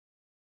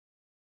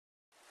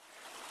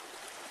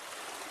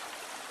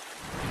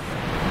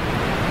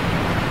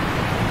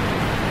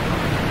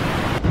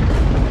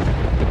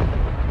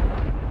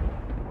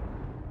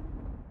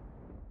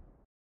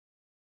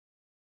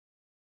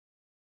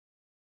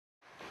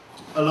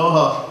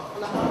Aloha.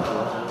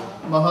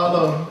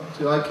 Mahalo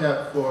to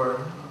ICAP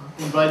for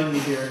inviting me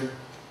here,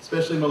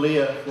 especially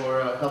Malia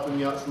for helping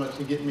me out so much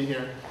and getting me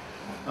here.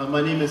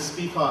 My name is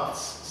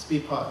Speepots.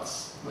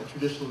 My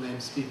traditional name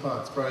is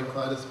Speepots, Brian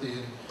Cladoosby,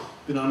 and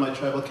been on my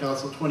tribal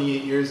council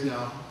 28 years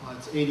now.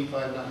 It's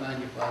 85, not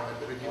 95. I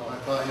better get my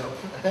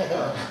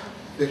bio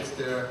fixed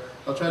there.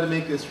 I'll try to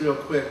make this real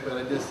quick, but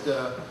I just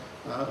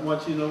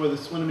want you to know we're the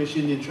Swinomish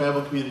Indian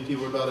tribal community.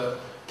 We're about an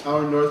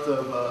hour north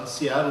of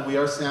Seattle. We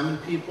are salmon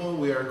people.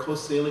 We are a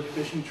Coast Salish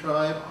fishing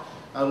tribe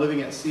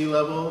living at sea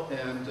level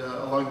and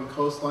along the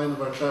coastline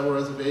of our tribal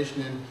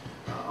reservation.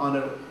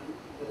 And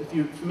if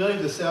you're familiar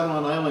with the San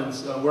Juan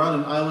Islands, we're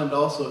on an island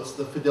also. It's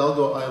the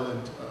Fidalgo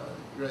Island,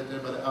 right there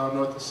about an hour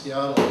north of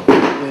Seattle.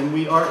 And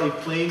we are a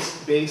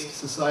place-based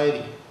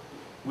society.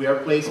 We are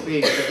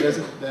place-based.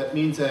 That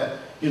means that,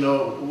 you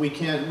know, we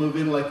can't move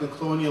in like the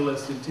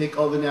colonialists and take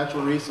all the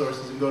natural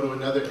resources and go to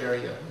another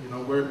area. You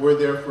know, we're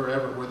there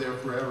forever. We're there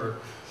forever.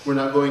 We're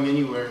not going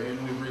anywhere,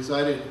 and we've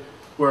resided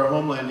where our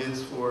homeland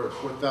is for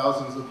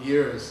thousands of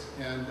years.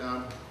 And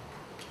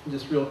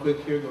just real quick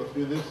here, go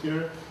through this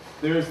here.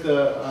 There's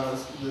the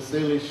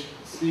Salish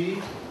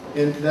Sea,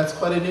 and that's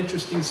quite an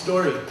interesting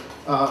story.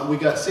 We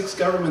got 6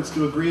 governments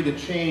to agree to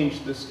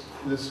change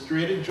the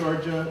Strait of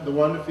Georgia, the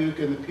Juan de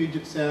Fuca, and the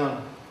Puget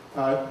Sound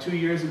 2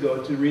 years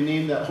ago to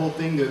rename that whole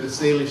thing there the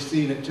Salish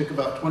Sea, and it took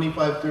about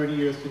 25, 30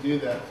 years to do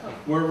that.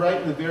 We're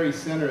right in the very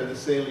center of the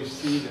Salish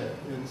Sea there,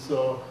 and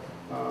so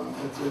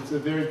it's a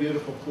very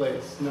beautiful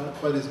place. Not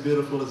quite as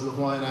beautiful as the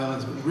Hawaiian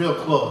Islands, but real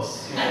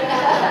close.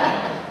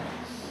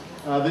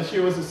 This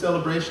year was a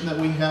celebration that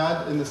we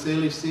had in the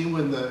Salish Sea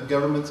when the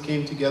governments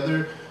came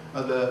together.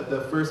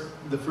 The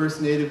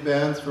first native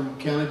bands from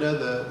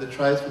Canada, the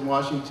tribes from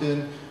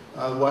Washington,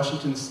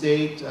 Washington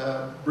State,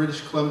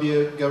 British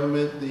Columbia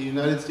government, the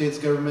United States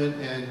government,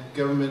 and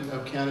government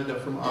of Canada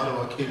from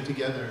Ottawa came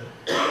together.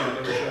 And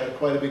it was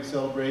quite a big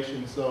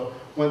celebration. So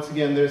once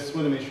again, there's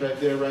Swinomish right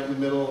there, right in the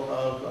middle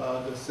of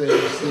the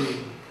Salish Sea.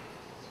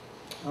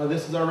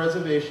 This is our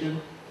reservation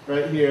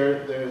right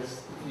here.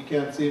 You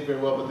can't see it very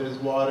well, but there's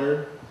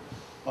water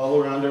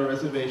all around our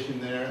reservation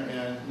there,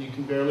 and you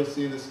can barely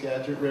see the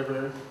Skagit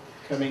River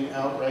coming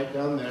out right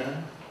down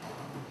there.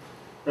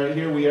 Right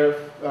here we are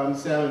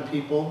salmon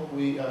people.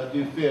 We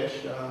do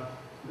fish.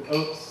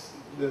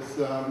 This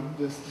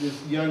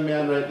young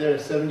man right there,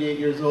 78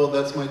 years old,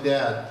 that's my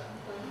dad.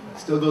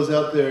 Still goes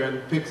out there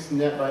and picks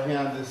net by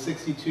hand. This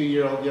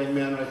 62-year-old young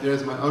man right there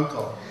is my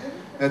uncle.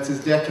 That's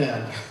his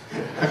deckhand.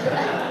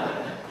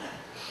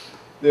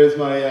 There's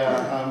my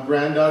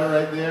granddaughter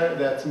right there.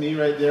 That's me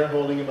right there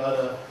holding about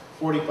a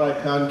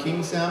 45-pound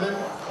king salmon.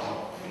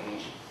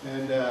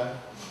 And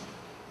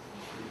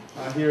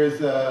here's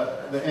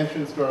the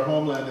entrance to our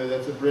homeland there.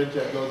 That's a bridge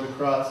that goes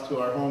across to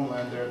our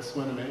homeland there at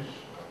Swinomish.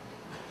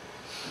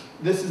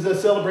 This is a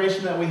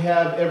celebration that we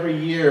have every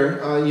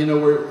year. You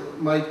know,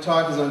 my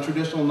talk is on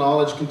traditional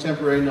knowledge,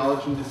 contemporary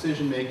knowledge, and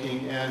decision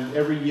making. And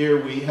every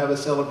year we have a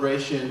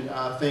celebration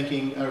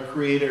thanking our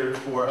Creator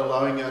for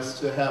allowing us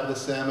to have the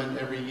salmon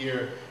every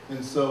year.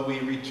 And so we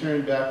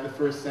return back the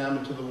first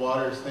salmon to the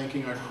waters,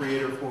 thanking our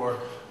Creator for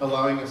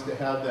allowing us to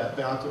have that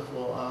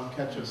bountiful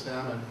catch of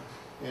salmon.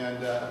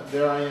 And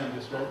there I am,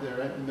 just right there,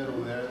 right in the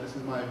middle there. This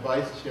is my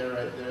vice chair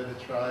right there, the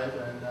tribe,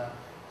 and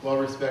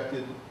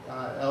well-respected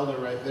elder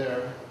right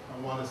there. I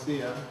want to see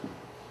you.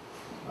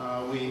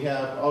 We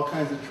have all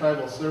kinds of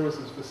tribal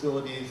services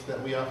facilities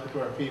that we offer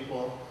to our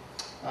people.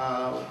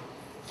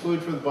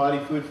 Food for the body,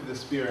 food for the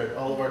spirit,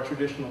 all of our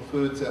traditional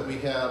foods that we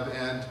have.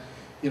 And,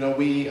 you know,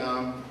 we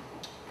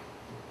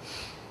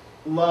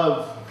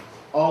love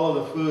all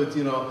of the foods,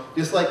 you know,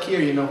 just like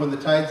here, you know, when the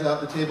tide's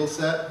out, the table's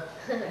set.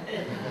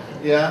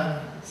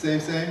 Yeah,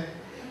 same.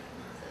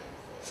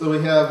 So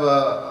we have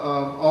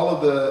all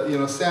of the, you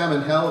know,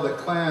 salmon, halibut,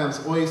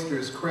 clams,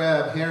 oysters,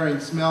 crab, herring,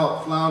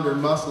 smelt, flounder,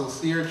 mussels,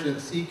 sea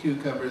urchins, sea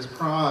cucumbers,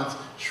 prawns,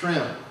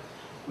 shrimp.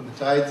 When the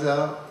tide's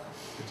out,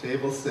 the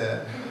table's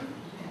set.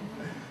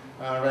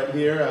 Right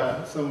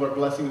here, some of our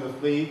blessing of the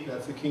fleet.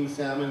 That's the king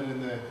salmon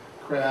and the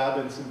crab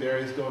and some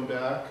berries going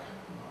back.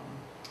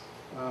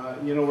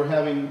 You know, we're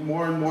having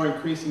more and more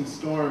increasing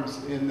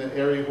storms in the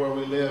area where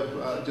we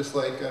live, just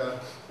like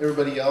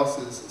everybody else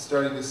is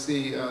starting to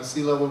see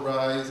sea level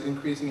rise,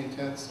 increasing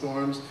intense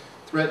storms,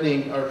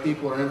 threatening our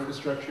people, our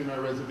infrastructure, and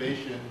our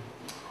reservation.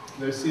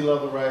 There's sea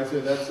level rise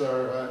there. That's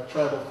our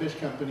tribal fish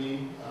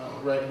company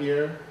right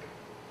here,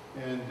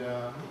 and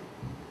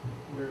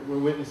we're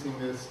witnessing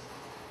this.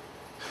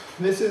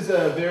 This is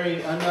a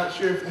very, I'm not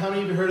sure how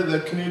many of you heard of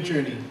the canoe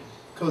journey,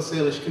 Coast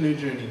Salish canoe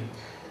journey.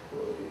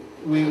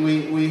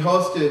 We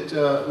host it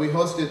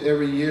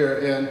every year,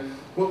 and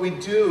what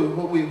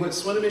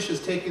Swinomish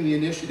has taken the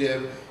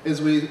initiative is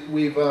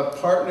we've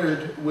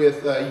partnered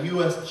with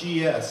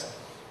USGS,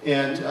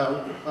 and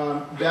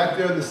back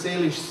there in the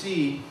Salish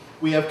Sea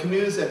we have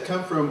canoes that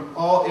come from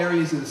all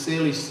areas of the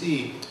Salish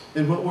Sea,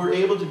 and what we're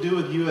able to do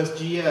with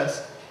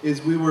USGS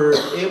is we were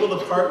able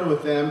to partner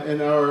with them,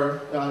 and our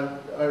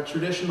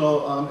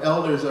traditional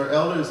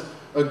elders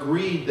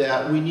agreed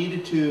that we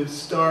needed to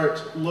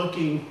start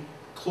looking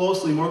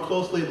more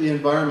closely at the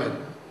environment.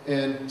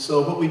 And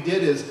so what we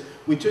did is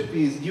we took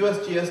these,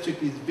 USGS took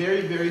these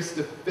very, very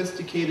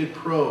sophisticated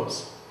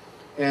probes,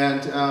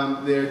 and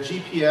they're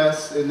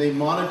GPS, and they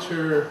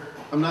monitor,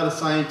 I'm not a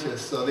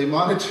scientist, so they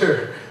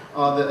monitor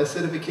the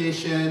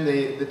acidification,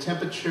 the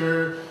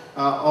temperature,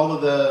 all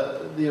of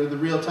the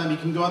real time. You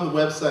can go on the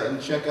website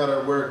and check out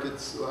our work.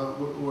 It's,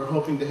 we're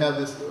hoping to have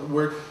this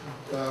work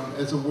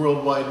as a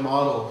worldwide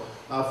model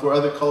for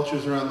other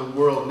cultures around the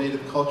world,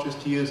 native cultures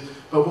to use.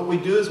 But what we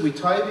do is we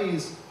tie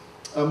these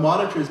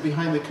monitors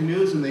behind the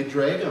canoes and they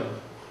drag them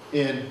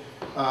in.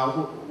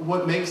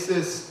 What makes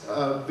this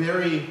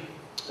very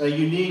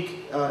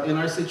unique in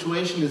our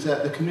situation is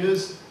that the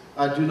canoes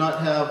do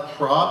not have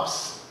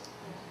props.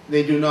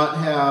 They do not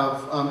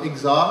have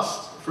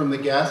exhaust from the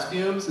gas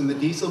fumes and the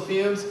diesel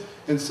fumes,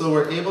 and so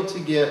we're able to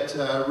get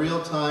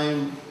real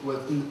time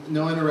with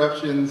no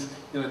interruptions,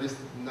 just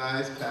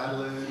nice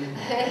paddling.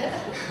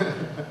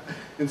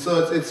 And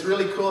so it's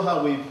really cool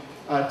how we've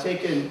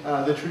taken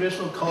the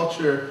traditional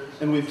culture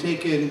and we've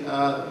taken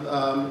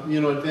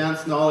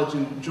advanced knowledge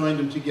and joined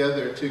them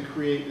together to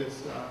create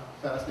this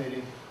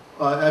fascinating.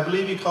 I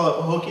believe you call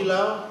it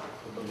hokilau.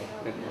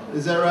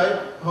 Is that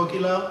right?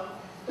 Hokilau?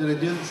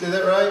 Did I say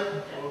that right?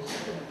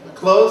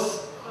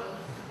 Close?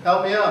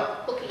 Help me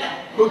out.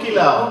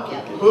 Hukilau.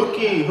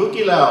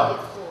 Hukilau.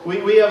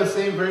 We have the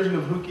same version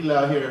of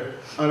hukilau here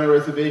on our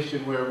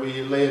reservation, where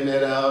we lay a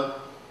net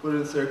out, put it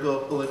in a circle,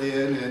 pull it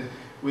in, and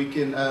we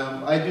can,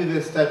 I do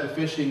this type of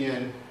fishing,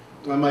 and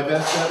my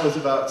best bet was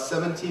about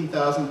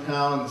 17,000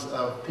 pounds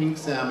of pink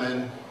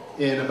salmon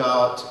in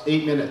about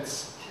 8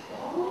 minutes.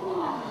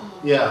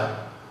 Yeah.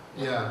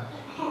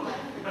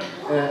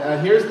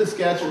 Here's the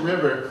Skagit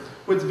River.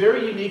 What's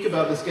very unique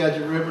about the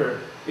Skagit River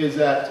is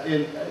that,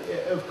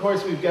 of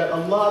course, we've got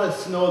a lot of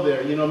snow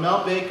there.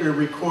 Mount Baker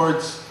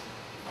records,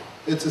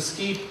 it's a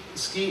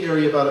ski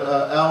area about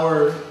an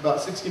hour,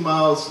 about 60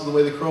 miles the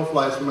way the crow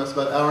flies from us,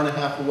 about an hour and a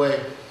half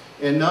away.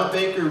 And Mount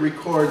Baker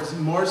records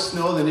more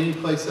snow than any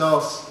place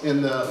else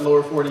in the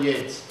lower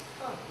 48s.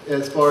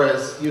 As far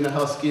as,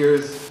 how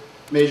skiers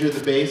measure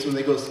the base when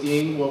they go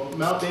skiing. Well,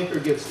 Mount Baker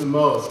gets the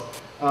most.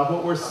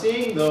 What we're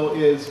seeing, though,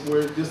 is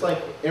we're just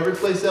like every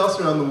place else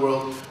around the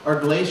world, our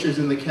glaciers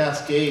in the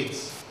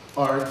Cascades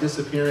are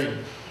disappearing.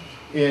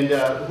 And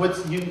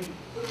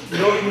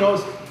nobody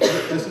knows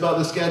this about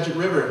the Skagit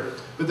River,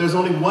 but there's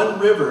only one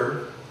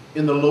river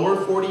in the lower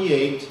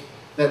 48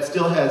 that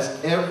still has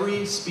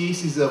every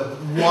species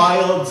of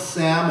wild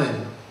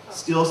salmon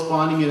still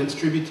spawning in its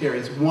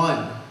tributaries.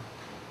 One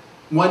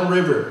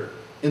river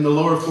in the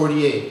lower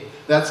 48.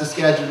 That's the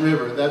Skagit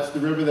River. That's the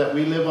river that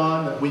we live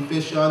on, that we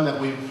fish on, that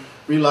we've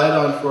relied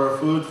on for our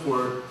food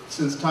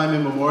since time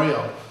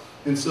immemorial.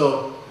 And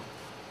so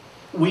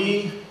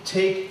we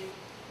take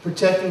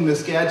protecting the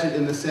Skagit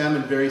and the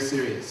salmon very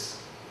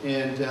serious.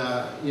 And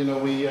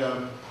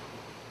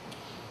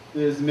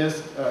there's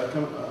mist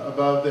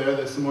above there.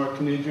 There's some more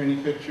canoe journey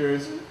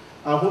pictures.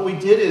 What we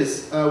did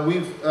is we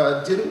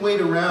didn't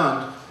wait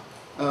around.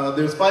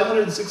 There's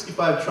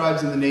 565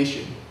 tribes in the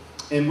nation.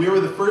 And we were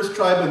the first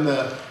tribe in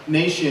the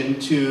nation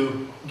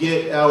to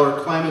get our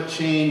climate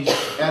change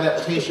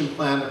adaptation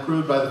plan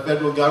approved by the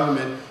federal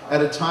government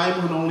at a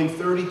time when only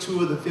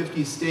 32 of the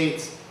 50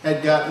 states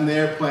had gotten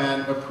their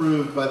plan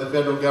approved by the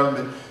federal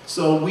government.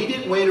 So we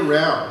didn't wait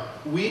around.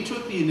 We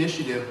took the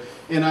initiative,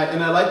 and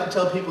I like to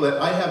tell people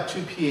that I have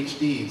 2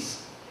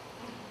 PhDs.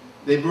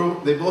 They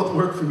both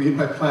work for me in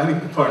my planning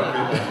department.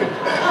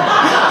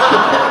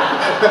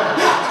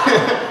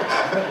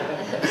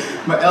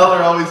 My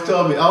elder always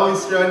told me,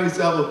 always surround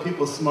yourself with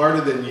people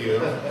smarter than you,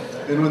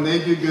 and when they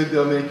do good,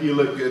 they'll make you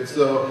look good.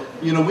 So,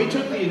 we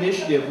took the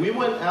initiative. We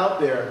went out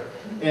there,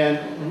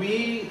 and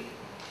we,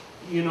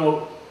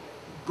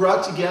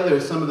 brought together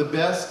some of the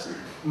best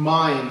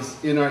minds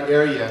in our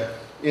area,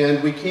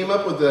 and we came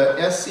up with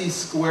the SC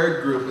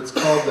Squared group. It's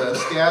called the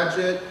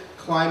Skagit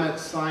Climate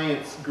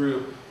Science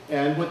Group.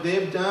 And what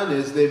they've done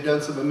is they've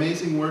done some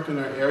amazing work in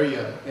our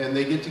area, and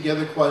they get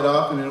together quite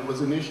often, and it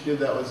was an initiative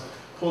that was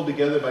pulled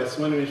together by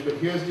Swinomish. But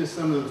here's just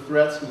some of the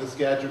threats to the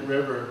Skagit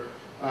River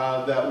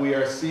that we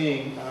are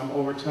seeing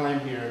over time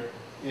here.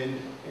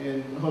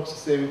 In hopes of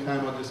saving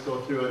time, I'll just go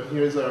through it.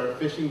 Here's our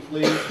fishing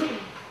fleet.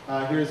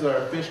 Here's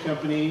our fish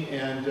company,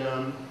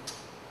 and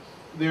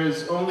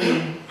there's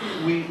only,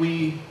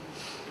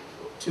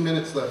 2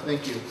 minutes left,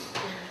 thank you.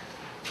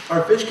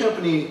 Our fish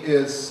company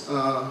is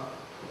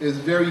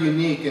very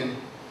unique, and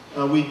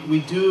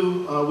we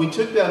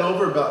took that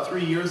over about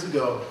 3 years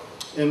ago.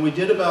 And we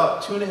did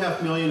about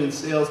 $2.5 million in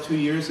sales 2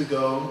 years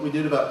ago. We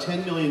did about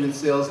 $10 million in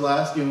sales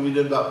last year, and we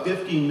did about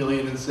 $15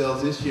 million in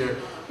sales this year.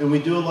 And we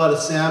do a lot of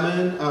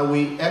salmon.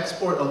 We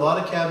export a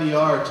lot of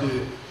caviar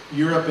to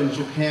Europe and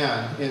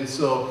Japan. And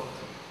so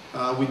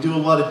we do a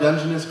lot of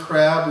Dungeness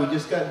crab. We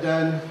just got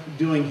done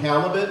doing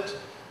halibut.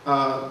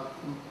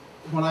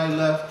 When I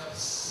left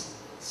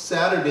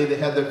Saturday, they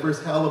had their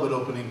first halibut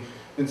opening.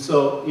 And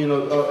so,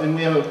 and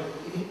we have a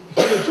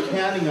huge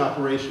canning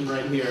operation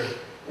right here.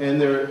 And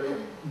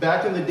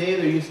back in the day,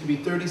 there used to be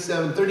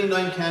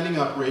 39 canning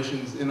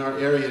operations in our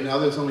area. Now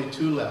there's only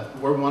 2 left.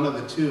 We're one of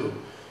the 2.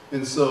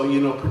 And so, you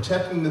know,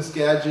 protecting this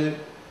gadget,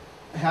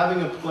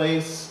 having a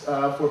place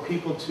for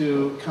people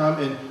to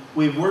come, and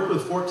we've worked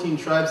with 14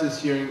 tribes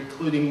this year,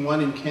 including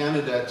one in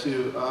Canada,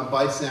 to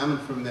buy salmon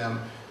from them.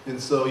 And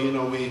so, you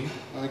know,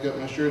 I got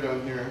my shirt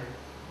on here,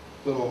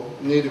 little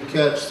native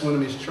catch,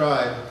 Swinomish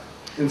tribe.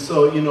 And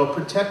so, you know,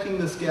 protecting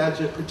this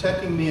gadget,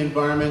 protecting the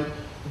environment,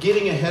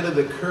 getting ahead of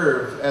the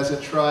curve as a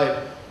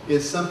tribe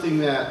is something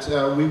that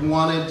we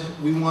wanted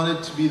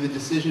to be the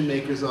decision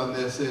makers on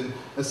this and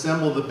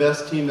assemble the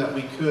best team that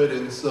we could.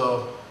 And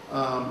so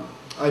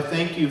I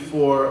thank you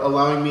for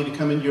allowing me to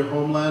come into your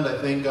homeland. I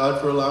thank God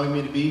for allowing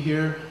me to be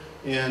here.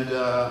 And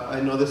I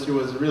know this year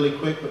was really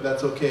quick, but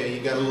that's okay.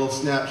 You got a little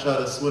snapshot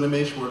of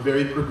Swinomish. We're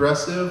very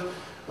progressive.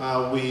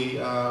 We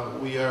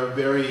are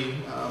very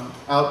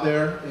out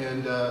there,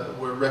 and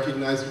we're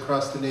recognized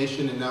across the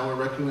nation, and now we're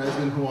recognized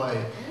in Hawaii.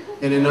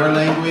 And in our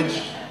language,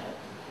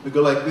 we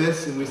go like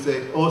this, and we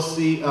say,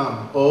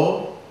 O-si-am.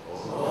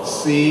 O-si-am.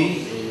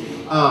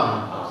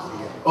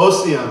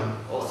 O-si-am.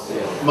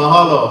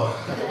 Mahalo.